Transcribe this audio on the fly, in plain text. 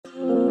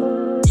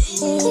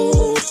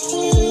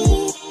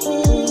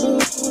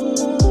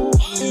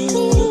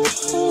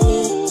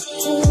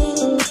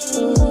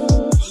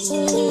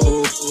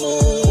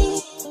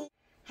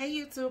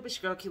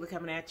girl Keela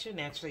coming at you,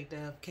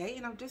 Naturallydubk,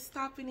 and I'm just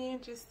stopping in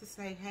just to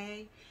say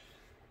hey,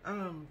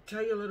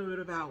 tell you a little bit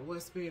about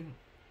what's been,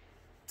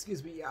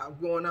 y'all,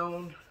 going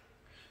on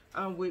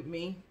with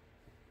me.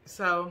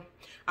 So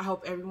I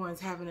hope everyone's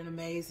having an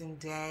amazing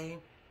day.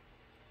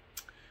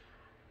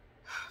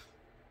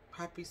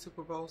 Happy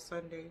Super Bowl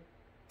Sunday.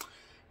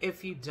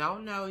 If you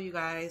don't know, you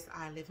guys,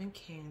 I live in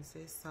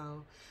Kansas,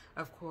 so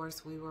of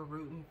course we were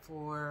rooting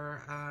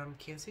for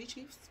Kansas City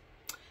Chiefs,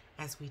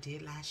 as we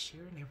did last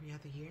year and every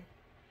other year.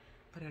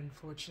 But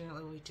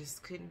unfortunately, we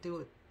just couldn't do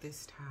it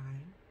this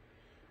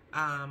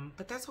time.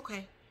 But that's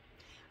okay.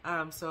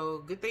 So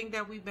good thing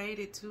that we made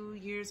it 2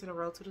 years in a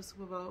row to the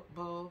Super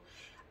Bowl.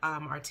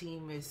 Our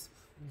team is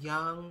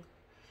young.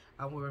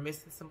 We were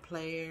missing some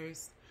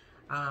players.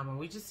 And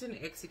we just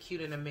didn't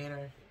execute in a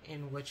manner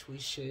in which we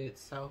should.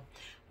 So,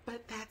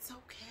 but that's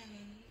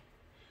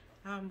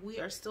okay.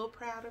 We are still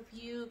proud of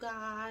you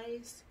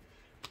guys.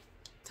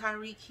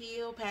 Tyreek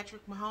Hill,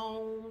 Patrick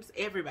Mahomes,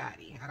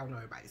 everybody. I don't know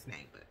everybody's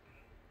name, but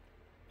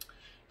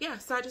yeah.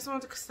 So I just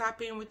wanted to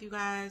stop in with you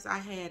guys. I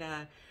had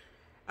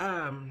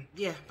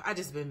yeah, I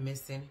just been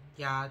missing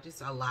y'all.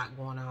 Just a lot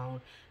going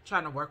on.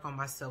 Trying to work on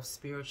myself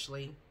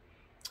spiritually,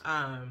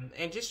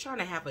 and just trying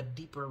to have a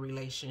deeper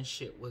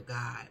relationship with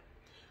God.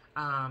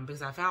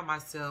 Because I found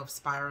myself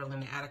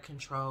spiraling out of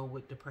control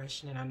with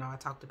depression, and I know I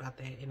talked about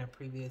that in a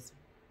previous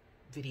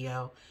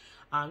video.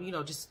 You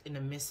know, just in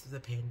the midst of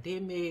the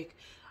pandemic,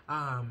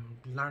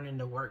 learning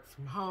to work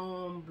from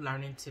home,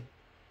 learning to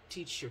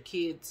teach your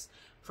kids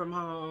from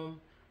home,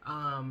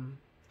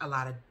 a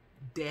lot of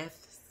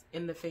deaths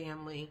in the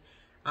family.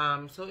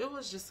 So it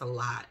was just a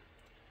lot.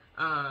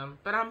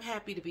 But I'm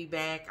happy to be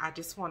back. I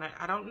just want to,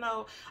 I don't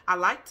know, I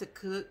like to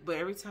cook, but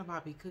every time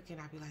I be cooking,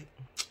 I be like,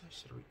 I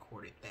should have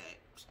recorded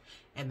that.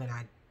 And then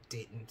I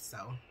didn't.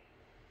 So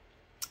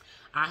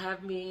I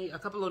have me a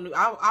couple of new,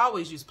 I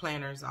always use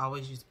planners. I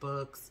always use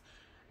books,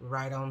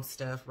 write on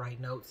stuff, write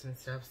notes and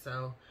stuff.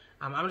 So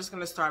I'm just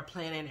going to start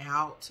planning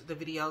out the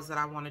videos that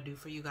I want to do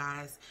for you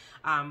guys.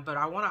 But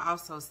I want to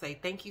also say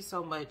thank you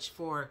so much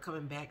for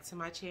coming back to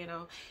my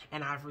channel.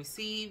 And I've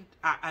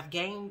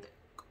gained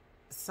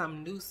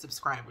some new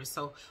subscribers.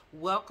 So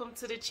welcome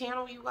to the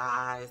channel, you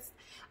guys.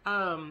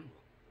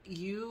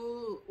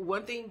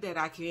 One thing that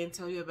I can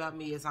tell you about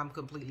me is I'm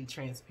completely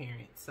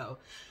transparent. So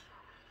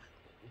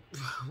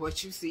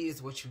what you see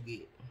is what you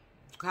get.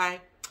 Okay?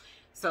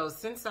 So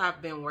since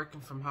I've been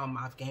working from home,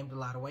 I've gained a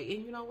lot of weight.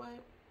 And you know what?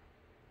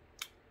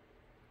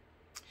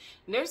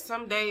 There's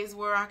some days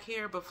where I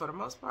care, but for the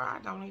most part, I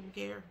don't even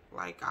care.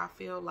 Like, I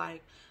feel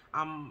like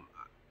I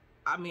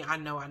mean, I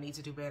know I need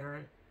to do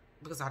better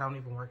because I don't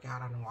even work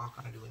out. I don't walk.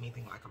 I don't do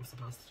anything like I'm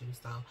supposed to do.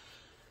 So,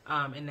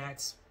 and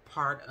that's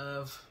part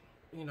of,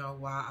 you know,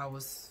 why I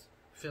was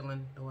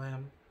feeling the way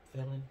I'm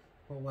feeling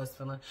or was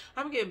feeling.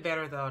 I'm getting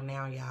better though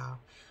now, y'all.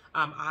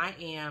 I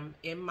am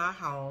in my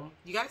home.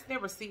 You guys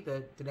never see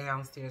the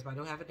downstairs, but I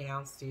do have a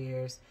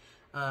downstairs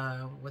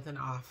with an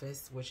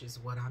office, which is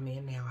what I'm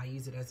in now. I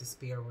use it as a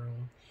spare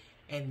room.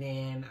 And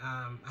then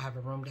I have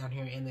a room down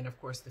here, and then of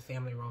course the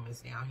family room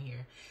is down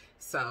here.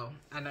 So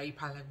I know you're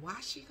probably like,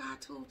 why she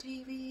got 2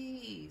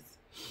 TVs?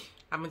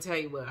 I'm gonna tell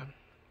you what.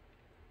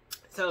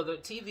 So the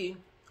TV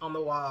on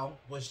the wall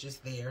was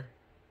just there.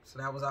 So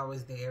that was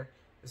always there,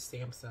 the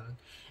Samsung.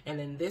 And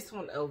then this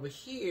one over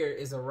here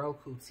is a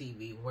Roku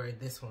TV, where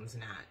this one's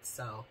not.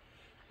 So,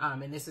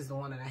 and this is the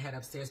one that I had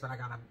upstairs, but I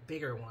got a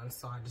bigger one,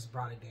 so I just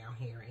brought it down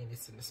here, and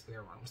it's in the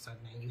spare room. So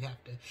then you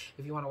have to,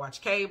 if you want to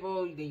watch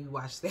cable, then you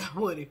watch that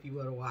one. If you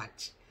want to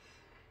watch,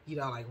 you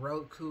know, like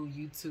Roku,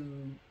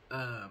 YouTube,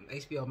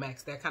 HBO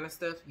Max, that kind of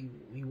stuff,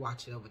 you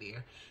watch it over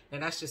there.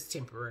 And that's just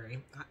temporary.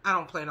 I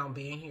don't plan on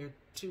being here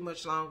too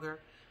much longer.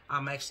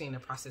 I'm actually in the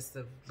process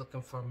of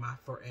looking for my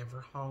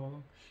forever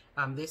home.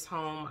 This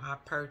home I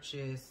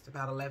purchased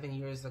about 11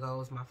 years ago. It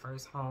was my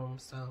first home.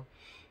 So,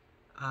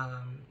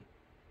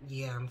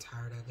 yeah, I'm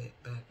tired of it.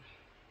 But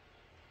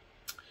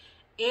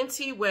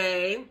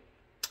anyway,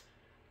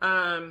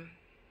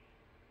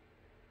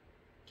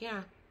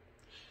 yeah.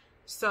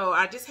 So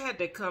I just had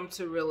to come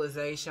to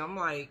realization. I'm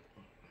like,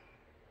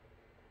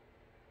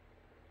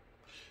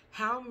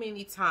 how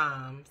many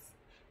times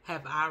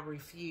have I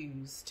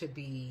refused to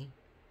be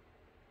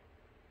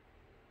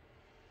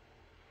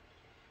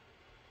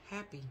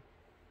happy?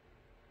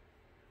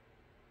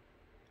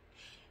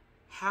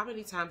 How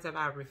many times have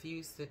I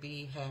refused to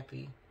be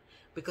happy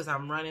because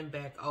I'm running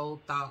back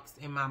old thoughts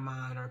in my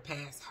mind, or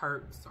past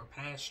hurts or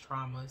past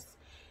traumas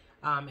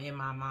in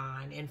my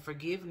mind? And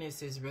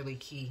forgiveness is really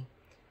key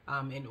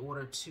in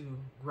order to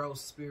grow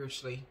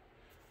spiritually.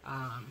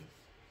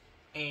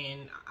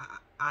 And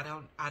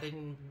I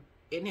didn't,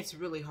 and it's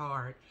really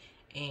hard,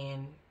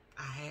 and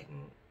I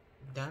hadn't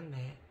done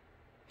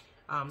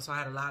that. So I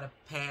had a lot of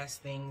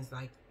past things,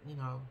 like, you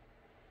know,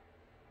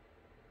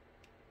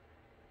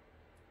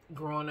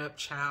 growing up,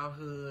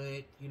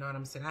 childhood, you know what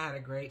I'm saying? I had a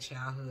great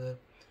childhood.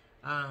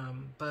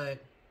 But,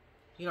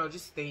 you know,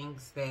 just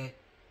things that,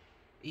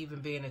 even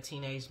being a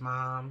teenage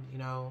mom, you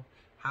know,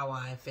 how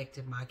I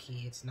affected my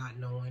kids, not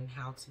knowing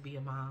how to be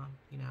a mom,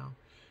 you know.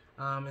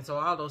 And so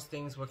all those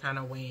things were kind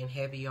of weighing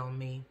heavy on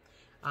me.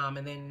 And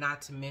then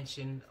not to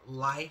mention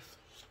life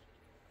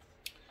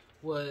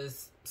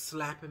was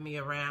slapping me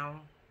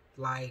around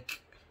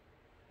like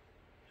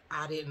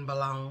I didn't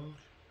belong,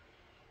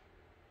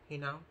 you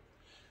know?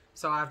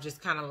 So I've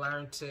just kind of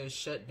learned to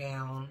shut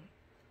down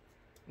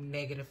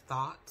negative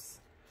thoughts,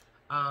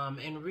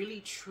 and really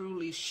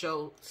truly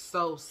sow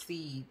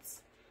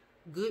seeds,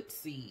 good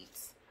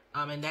seeds.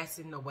 And that's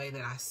in the way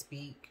that I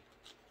speak.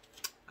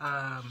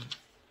 Now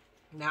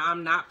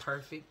I'm not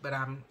perfect, but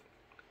I'm,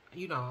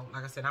 you know,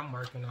 like I said, I'm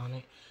working on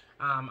it.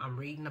 I'm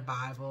reading the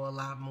Bible a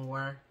lot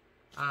more.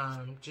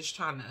 Just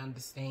trying to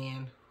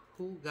understand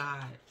who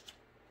God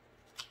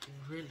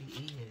really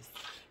is.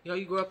 You know,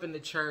 you grow up in the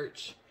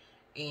church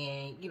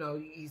and, you know,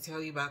 you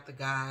tell you about the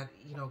God,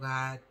 you know,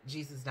 God,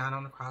 Jesus died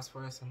on the cross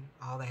for us and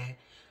all that.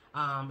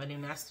 And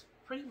then that's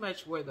pretty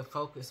much where the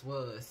focus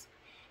was.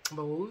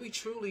 But when we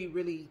truly,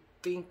 really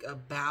think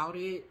about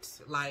it,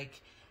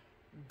 like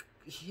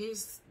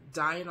his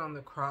dying on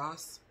the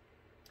cross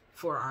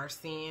for our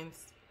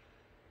sins,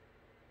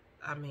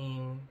 I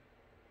mean,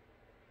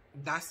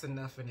 that's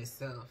enough in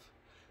itself.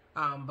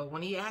 But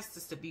when he asked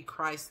us to be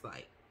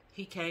Christ-like,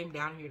 he came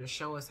down here to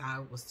show us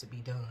how it was to be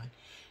done.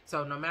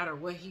 So no matter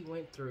what he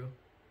went through,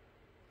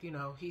 you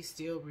know, he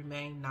still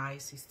remained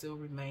nice. He still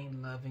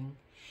remained loving.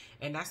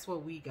 And that's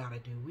what we got to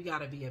do. We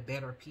got to be a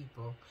better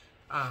people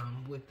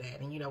with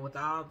that. And, you know, with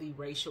all the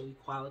racial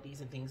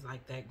equalities and things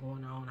like that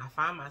going on, I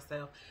find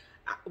myself,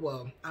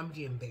 well, I'm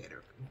getting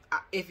better.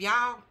 If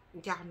y'all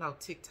know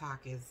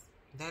TikTok is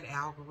that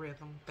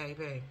algorithm,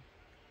 baby,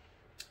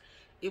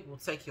 it will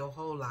take your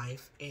whole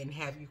life and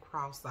have you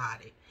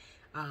cross-eyed.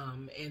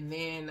 And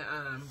then,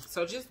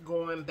 so just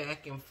going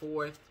back and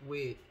forth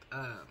with,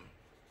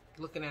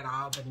 looking at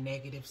all the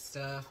negative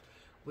stuff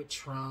with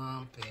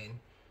Trump and,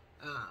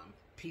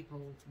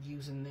 people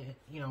using the,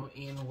 you know,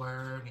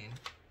 N-word and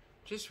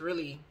just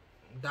really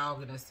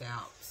dogging us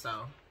out. So,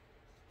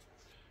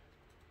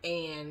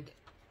 and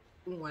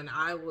when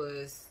I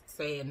was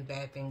saying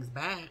bad things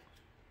back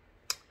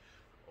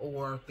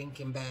or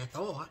thinking bad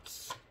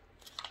thoughts,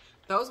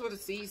 those were the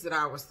seeds that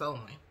I was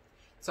sowing.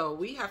 So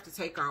we have to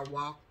take our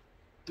walk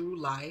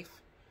through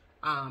life,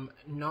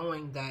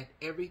 knowing that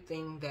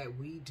everything that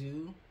we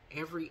do,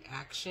 every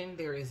action,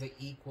 there is an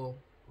equal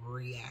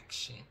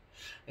reaction.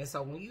 And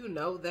so when you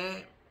know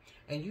that,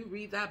 and you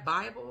read that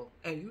Bible,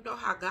 and you know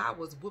how God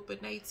was whooping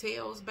their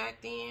tails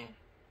back then,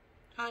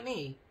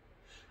 honey,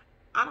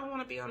 I don't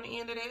want to be on the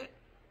end of that.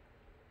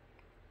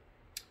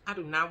 I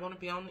do not want to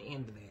be on the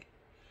end of that.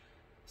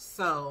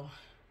 So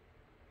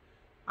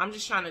I'm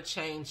just trying to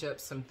change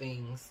up some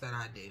things that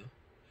I do.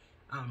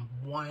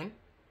 One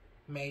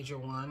major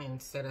one,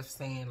 instead of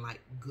saying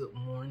like good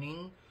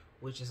morning,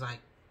 which is like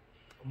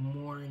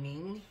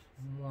morning,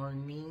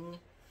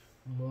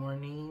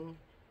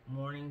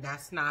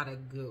 that's not a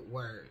good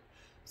word.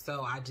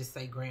 So I just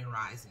say grand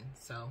rising.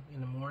 So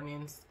in the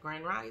mornings,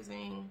 grand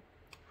rising,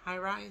 high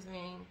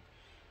rising.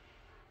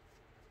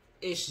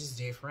 It's just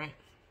different.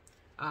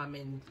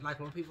 And like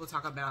when people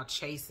talk about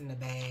chasing the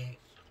bag,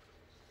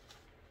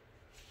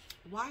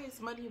 why is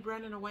money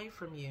running away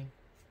from you?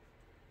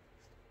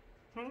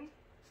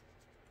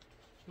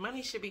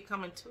 Money should be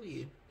coming to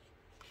you.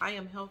 I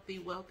am healthy,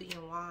 wealthy,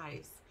 and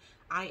wise.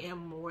 I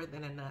am more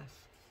than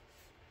enough.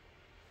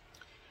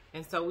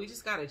 And so we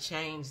just got to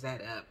change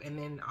that up. And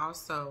then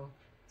also,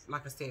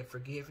 like I said,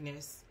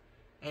 forgiveness.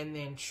 And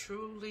then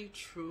truly,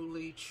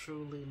 truly,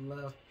 truly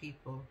love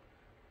people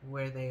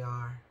where they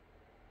are.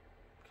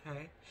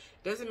 Okay?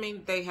 Doesn't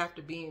mean they have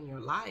to be in your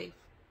life,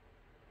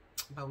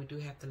 but we do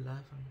have to love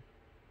them.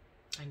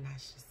 And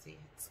that's just it.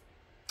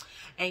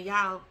 And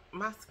y'all,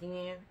 my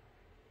skin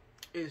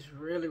is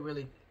really,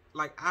 really,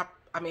 like,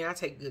 I mean, I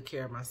take good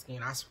care of my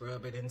skin. I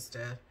scrub it and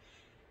stuff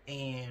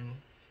and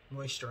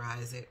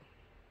moisturize it.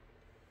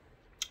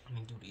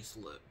 And do these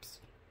lips.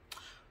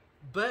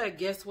 But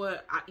guess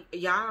what?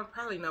 Y'all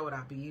probably know what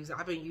I've been using.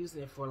 I've been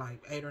using it for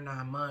like 8 or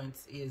 9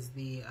 months. Is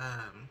the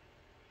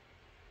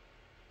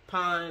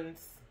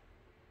Pond's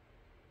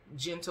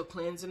Gentle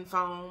Cleansing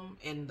Foam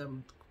and the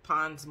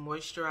Pond's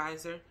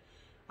Moisturizer.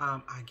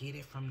 I get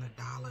it from the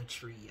Dollar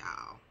Tree,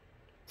 y'all.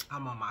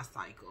 I'm on my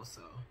cycle,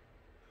 so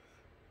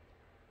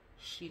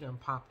she done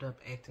popped up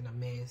acting a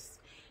mess.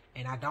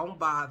 And I don't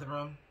bother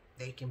them.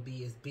 They can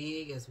be as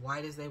big, as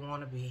white as they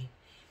want to be.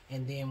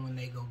 And then when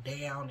they go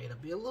down, it'll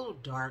be a little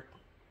dark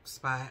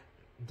spot.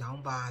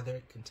 Don't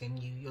bother.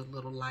 Continue your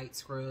little light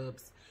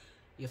scrubs,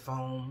 your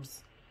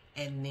foams.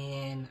 And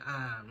then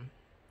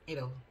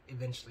it'll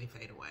eventually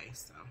fade away.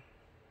 So,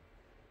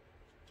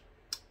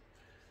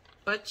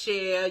 but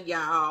yeah,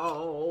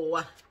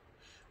 y'all,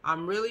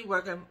 I'm really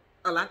working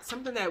a lot.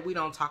 Something that we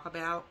don't talk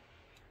about,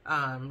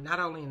 not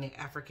only in the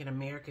African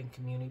American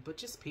community, but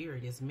just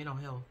period, is mental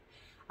health.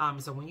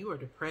 So when you are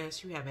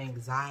depressed, you have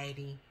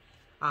anxiety,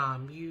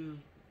 you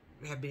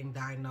have been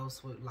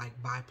diagnosed with like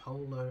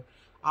bipolar,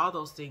 all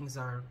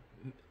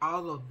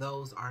of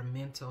those are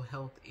mental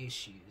health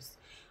issues.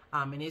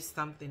 And it's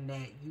something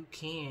that you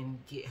can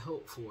get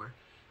help for.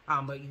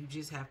 But you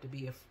just have to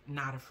be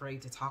not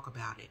afraid to talk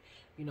about it.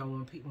 You know,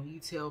 when you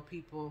tell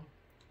people,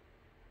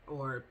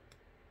 or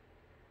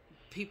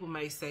people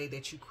may say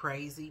that you're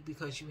crazy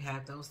because you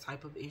have those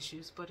type of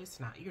issues, but it's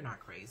not. You're not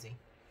crazy.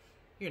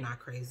 You're not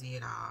crazy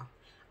at all.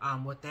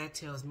 What that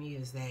tells me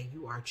is that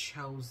you are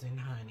chosen,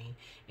 honey,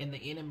 and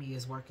the enemy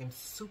is working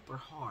super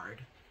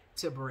hard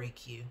to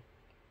break you.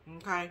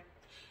 Okay?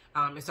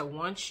 And so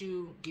once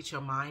you get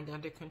your mind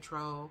under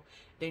control,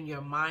 then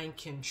your mind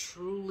can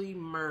truly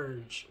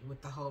merge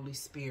with the Holy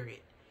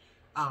Spirit.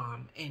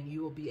 And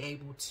you will be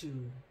able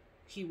to,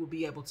 he will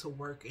be able to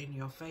work in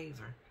your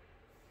favor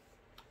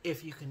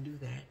if you can do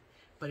that.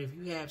 But if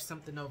you have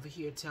something over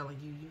here telling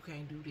you, you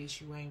can't do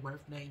this, you ain't worth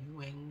nothing,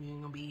 you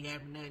ain't gonna be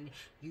having nothing,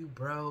 you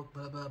broke,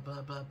 blah, blah,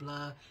 blah, blah,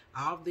 blah,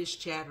 all this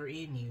chatter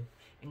in you.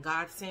 And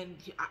God saying,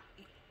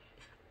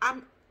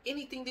 I'm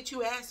anything that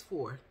you ask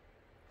for,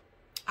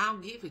 I'll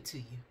give it to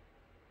you.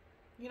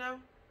 You know?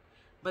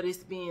 But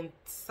it's being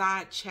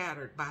side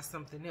chattered by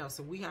something else.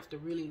 And we have to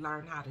really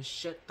learn how to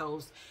shut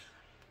those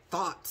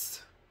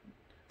thoughts,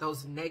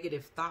 those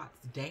negative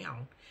thoughts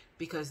down,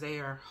 because they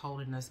are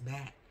holding us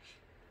back.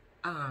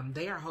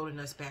 They are holding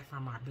us back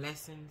from our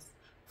blessings,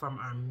 from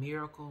our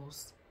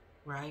miracles,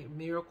 right?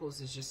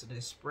 Miracles is just an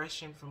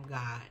expression from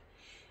God,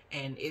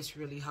 and it's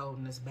really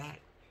holding us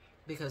back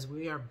because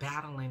we are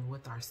battling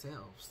with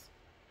ourselves.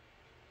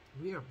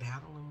 We are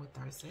battling with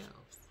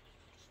ourselves.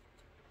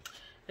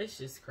 It's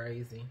just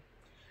crazy.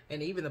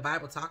 And even the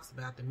Bible talks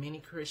about that many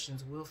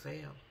Christians will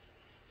fail.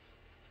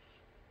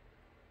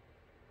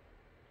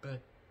 But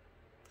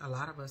a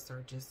lot of us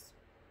are just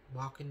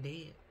walking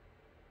dead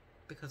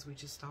because we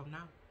just don't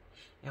know.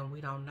 And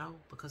we don't know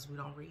because we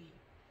don't read.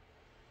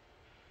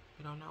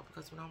 We don't know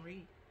because we don't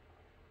read.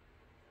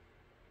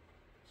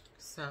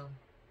 So,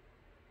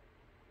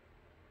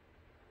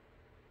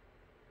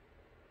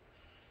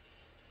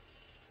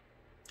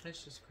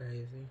 it's just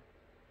crazy.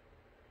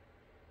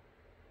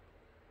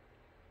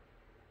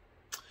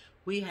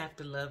 We have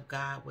to love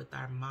God with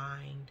our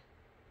mind,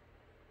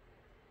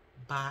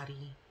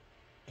 body,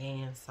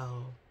 and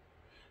soul.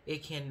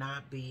 It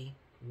cannot be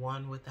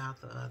one without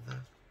the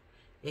other.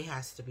 It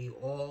has to be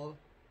all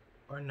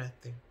or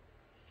nothing.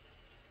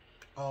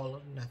 All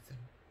or nothing.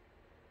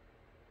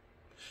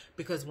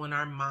 Because when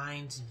our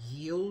minds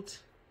yield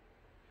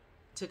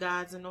to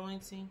God's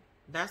anointing,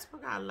 that's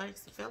where God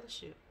likes the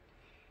fellowship.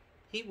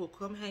 He will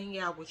come hang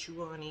out with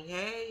you, honey.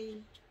 Hey.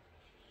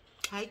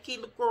 Hey,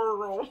 Keela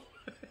girl.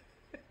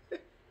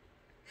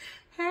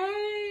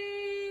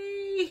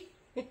 Hey.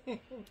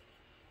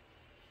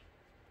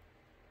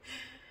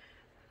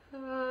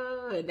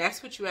 And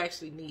that's what you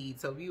actually need.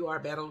 So if you are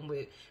battling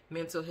with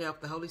mental health,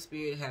 the Holy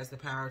Spirit has the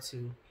power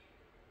to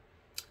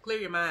clear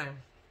your mind.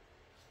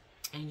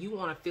 And you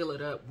want to fill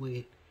it up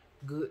with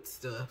good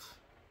stuff.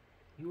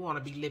 You want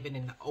to be living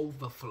in the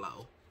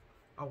overflow.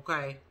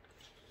 Okay?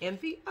 In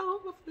the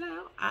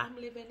overflow. I'm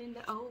living in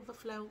the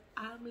overflow.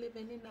 I'm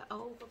living in the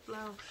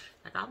overflow.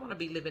 Like, I want to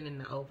be living in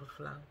the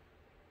overflow.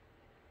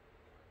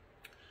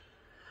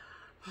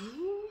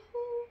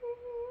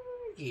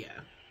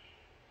 Yeah.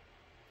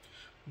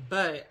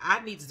 But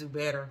I need to do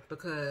better,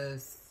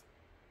 because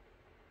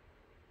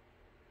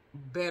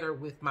better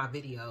with my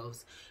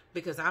videos,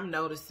 because I'm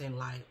noticing,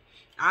 like,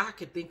 I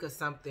could think of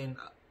something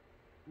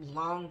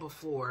long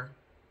before,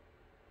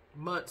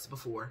 months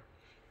before,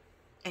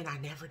 and I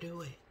never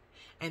do it.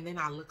 And then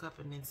I look up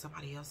and then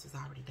somebody else has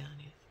already done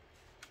it,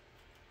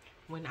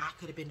 when I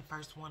could have been the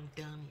first one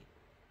done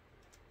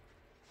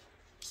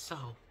it. So,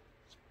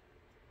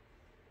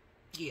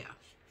 yeah.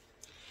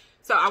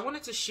 So I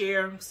wanted to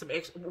share some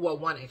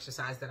one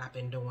exercise that I've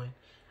been doing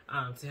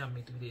to help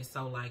me do this.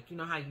 So, like, you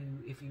know how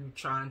if you're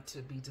trying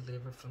to be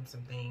delivered from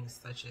some things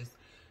such as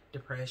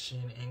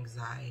depression,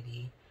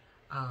 anxiety,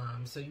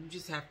 so you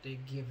just have to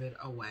give it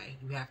away.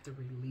 You have to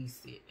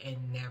release it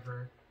and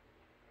never,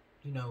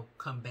 you know,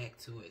 come back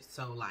to it.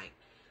 So, like,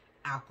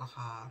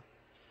 alcohol,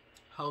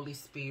 Holy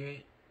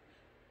Spirit,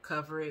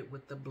 cover it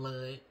with the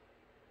blood.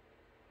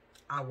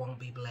 I won't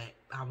be black.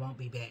 I won't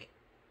be back.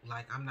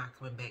 Like, I'm not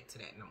coming back to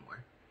that no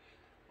more.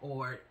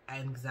 Or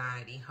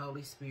anxiety,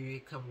 Holy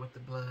Spirit, cover with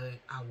the blood.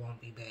 I won't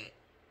be back.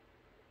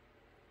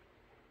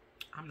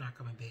 I'm not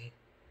coming back.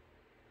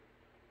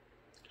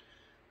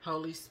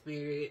 Holy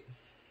Spirit,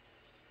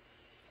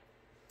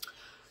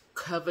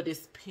 cover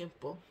this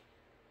pimple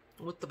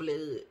with the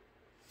blood,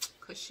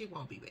 because she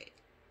won't be back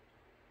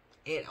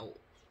at all.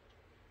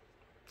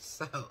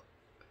 So,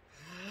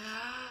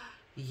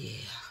 yeah.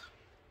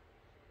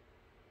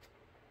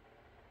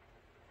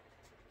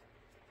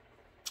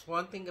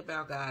 One thing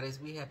about God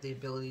is we have the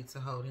ability to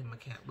hold him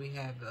account. We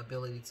have the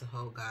ability to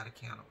hold God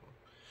accountable,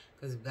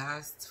 because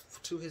God's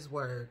to his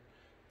word.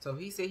 So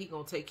he said he's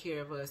going to take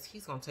care of us.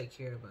 He's going to take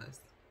care of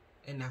us.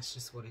 And that's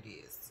just what it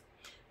is.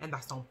 And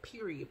that's on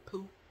period,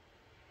 poo.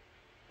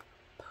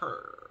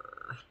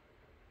 Purr.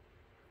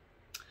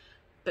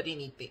 But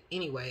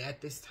anyway, at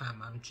this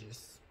time, I'm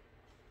just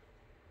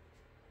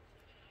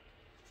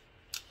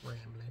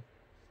rambling.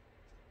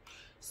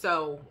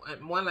 So,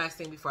 one last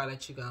thing before I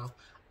let you go.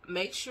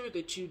 Make sure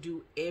that you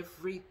do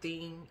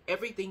everything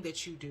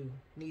that you do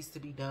needs to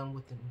be done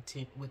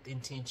with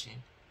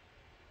intention,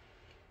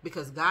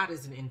 because God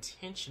is an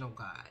intentional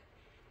God,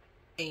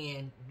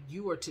 and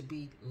you are to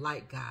be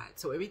like God.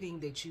 So everything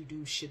that you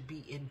do should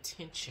be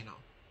intentional,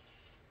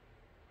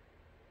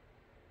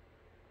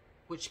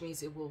 which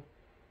means it will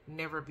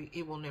never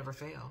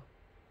fail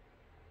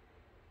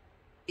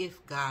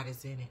if God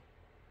is in it.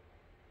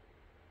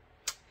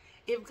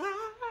 If God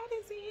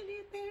is in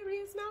it, there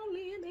is no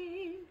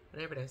limit.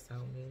 Whatever that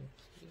song is.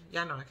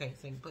 Y'all know I can't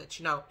sing, but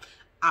you know,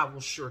 I will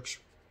sure.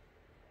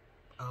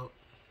 Oh,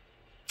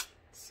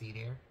 see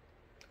there?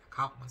 I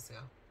caught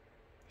myself.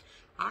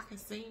 I can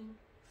sing.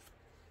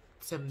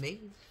 To me.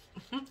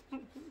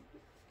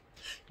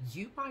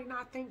 You might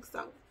not think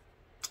so,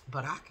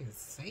 but I can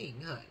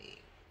sing,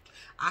 honey.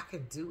 I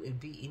can do and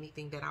be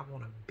anything that I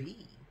want to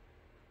be.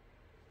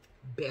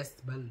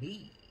 Best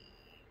believe.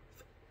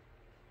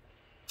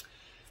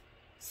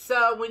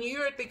 So when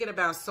you're thinking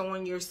about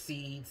sowing your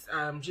seeds,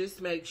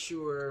 just make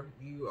sure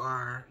you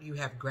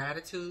have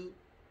gratitude.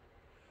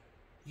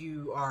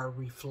 You are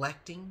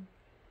reflecting.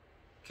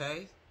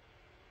 Okay?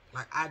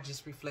 Like I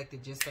just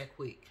reflected just that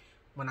quick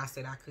when I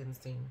said I couldn't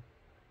sing.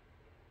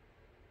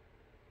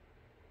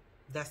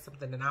 That's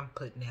something that I'm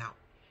putting out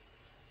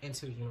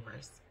into the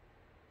universe.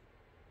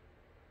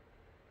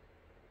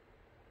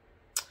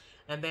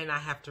 And then I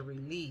have to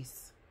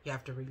release. You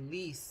have to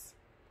release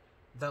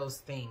those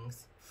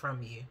things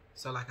from you.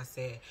 So like I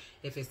said,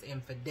 if it's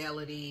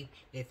infidelity,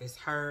 if it's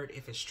hurt,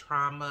 if it's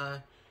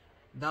trauma,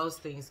 those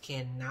things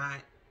cannot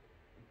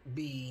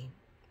be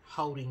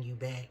holding you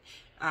back.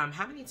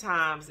 How many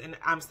times, and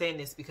I'm saying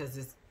this because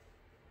it's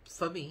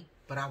for me,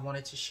 but I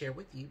wanted to share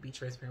with you, be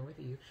transparent with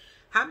you.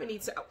 How many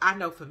I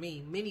know for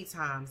me, many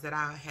times that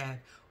I had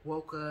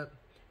woke up,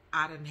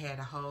 I done had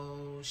a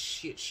whole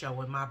shit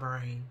show in my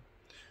brain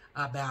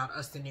about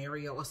a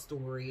scenario, a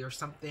story, or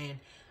something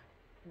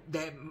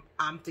that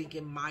I'm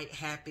thinking might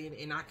happen,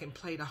 and I can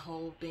play the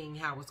whole thing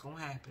how it's gonna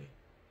happen,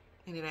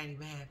 and it ain't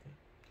even happen.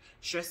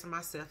 Stressing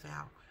myself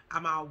out.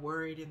 I'm all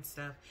worried and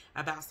stuff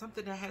about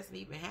something that hasn't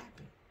even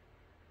happened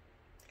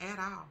at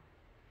all.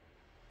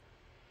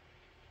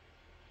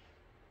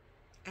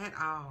 At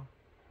all.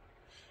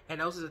 And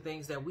those are the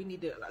things that we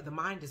need to, the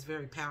mind is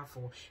very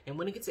powerful. And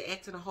when it gets to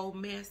acting a whole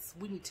mess,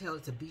 we need to tell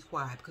it to be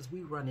quiet, because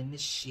we running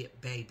this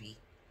shit, baby.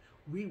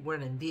 We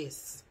running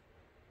this.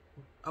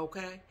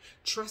 Okay?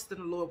 Trust in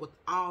the Lord with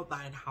all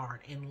thine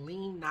heart, and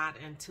lean not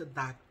unto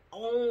thy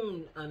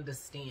own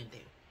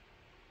understanding.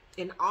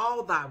 In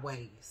all thy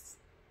ways.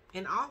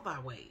 In all thy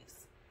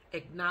ways.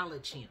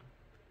 Acknowledge him,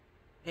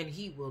 and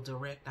he will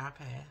direct our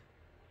path.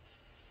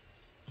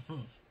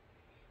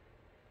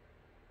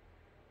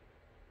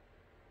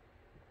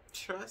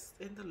 Trust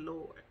in the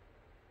Lord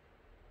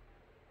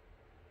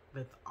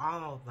with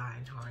all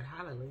thine heart.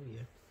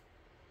 Hallelujah.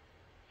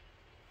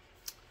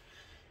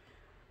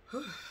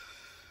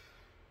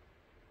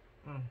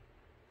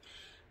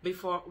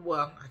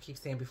 Well, I keep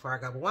saying before I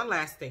go, but one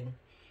last thing,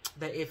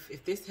 that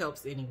if this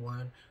helps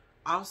anyone,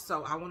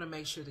 also I want to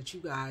make sure that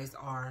you guys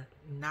are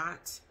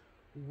not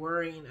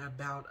worrying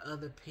about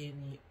other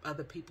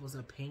people's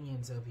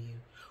opinions of you,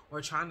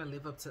 or trying to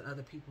live up to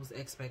other people's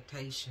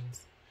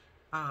expectations.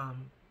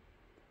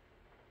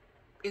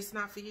 It's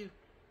not for you.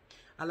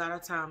 A lot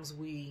of times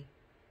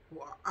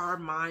our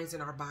minds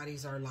and our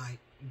bodies are like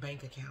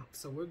bank accounts.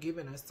 So we're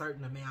given a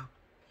certain amount.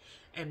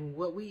 And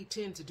what we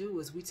tend to do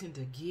is we tend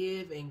to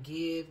give and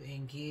give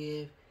and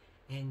give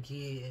and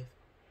give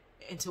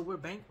until we're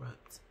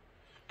bankrupt.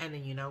 And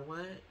then you know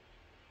what?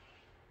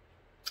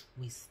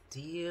 We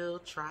still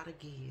try to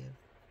give.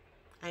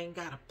 I ain't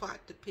got a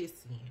pot to piss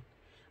in,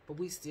 but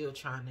we still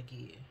trying to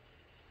give.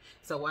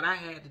 So what I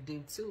had to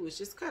do too is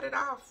just cut it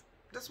off.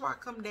 That's why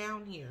I come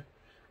down here.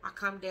 I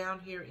come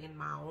down here in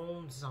my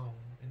own zone,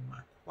 in my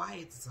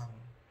quiet zone.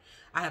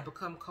 I have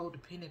become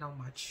codependent on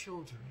my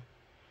children.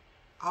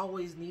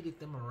 Always needed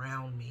them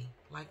around me.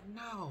 Like,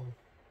 no,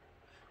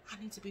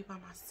 I need to be by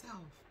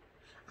myself.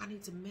 I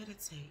need to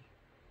meditate.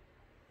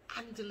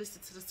 I need to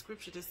listen to the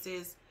scripture that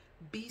says,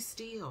 be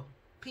still,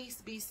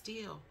 peace be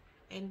still,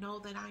 and know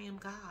that I am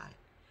God.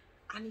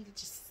 I need to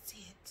just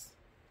sit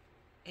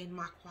in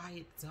my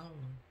quiet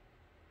zone.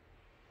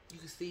 You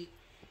can see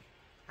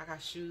I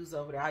got shoes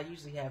over there. I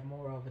usually have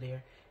more over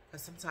there,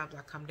 because sometimes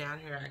I come down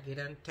here, I get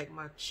in, take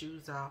my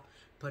shoes off,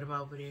 put them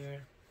over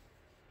there,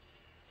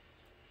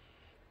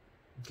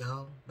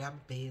 go about my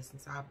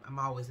business. I'm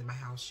always in my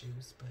house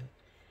shoes. But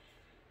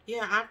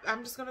yeah,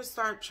 I'm just gonna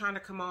start trying to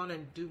come on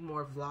and do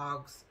more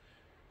vlogs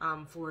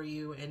for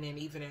you, and then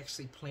even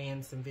actually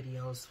plan some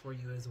videos for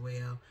you as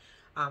well.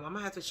 I'm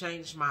gonna have to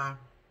change my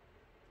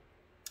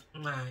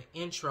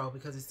intro,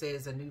 because it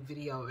says a new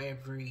video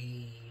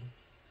every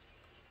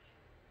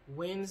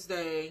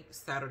Wednesday,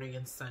 Saturday,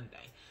 and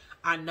Sunday.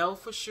 I know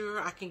for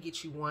sure I can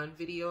get you one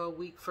video a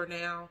week for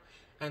now,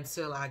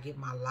 until I get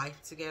my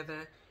life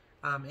together.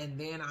 And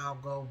then I'll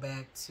go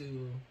back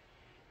to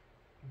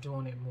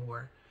doing it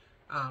more,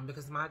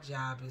 because my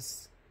job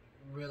is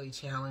really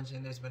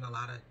challenging. There's been a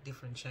lot of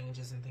different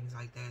changes and things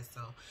like that.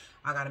 So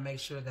I got to make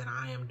sure that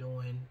I am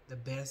doing the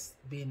best,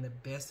 being the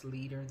best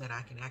leader that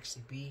I can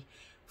actually be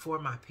for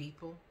my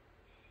people.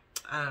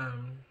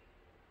 And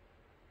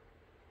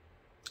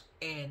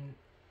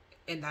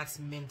that's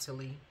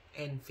mentally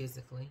and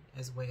physically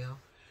as well.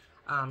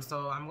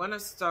 So I'm going to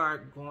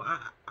start going, I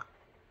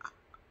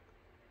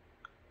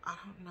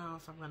don't know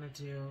if I'm going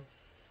to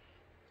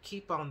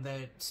keep on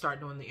start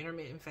doing the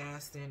intermittent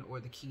fasting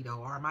or the keto,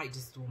 or I might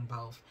just do them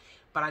both.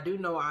 But I do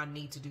know I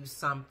need to do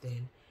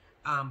something.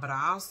 But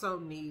I also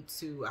need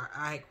to,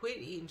 I quit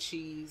eating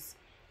cheese,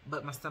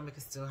 but my stomach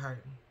is still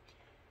hurting.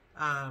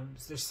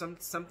 So there's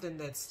something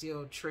that's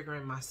still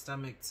triggering my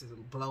stomach to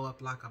blow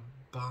up like a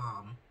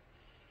bomb.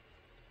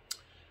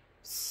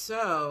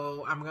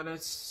 So I'm going to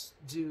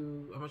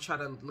try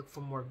to look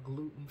for more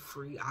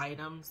gluten-free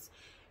items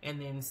and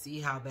then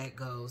see how that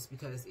goes,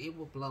 because it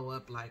will blow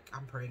up like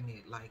I'm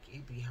pregnant, like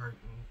it be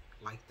hurting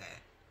like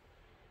that.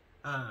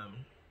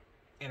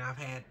 And I've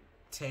had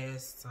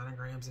tests,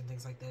 sonograms and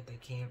things like that. They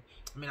can't,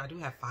 I mean, I do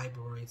have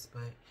fibroids,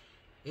 but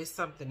it's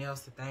something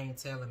else that they ain't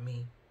telling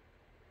me.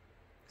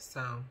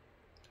 So,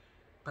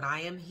 but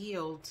I am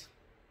healed.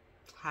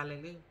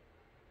 Hallelujah.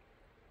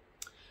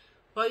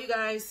 Well, you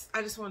guys,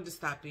 I just wanted to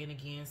stop in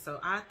again. So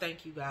I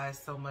thank you guys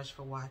so much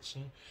for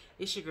watching.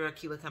 It's your girl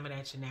Keela coming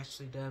at you,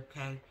 Naturallydubk.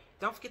 Okay?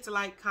 Don't forget to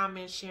like,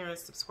 comment, share, and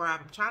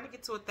subscribe. I'm trying to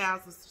get to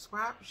 1,000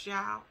 subscribers,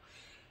 y'all.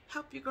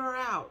 Help your girl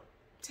out.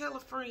 Tell a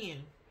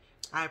friend.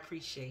 I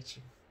appreciate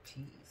you.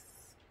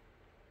 Peace.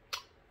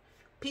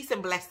 Peace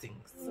and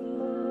blessings.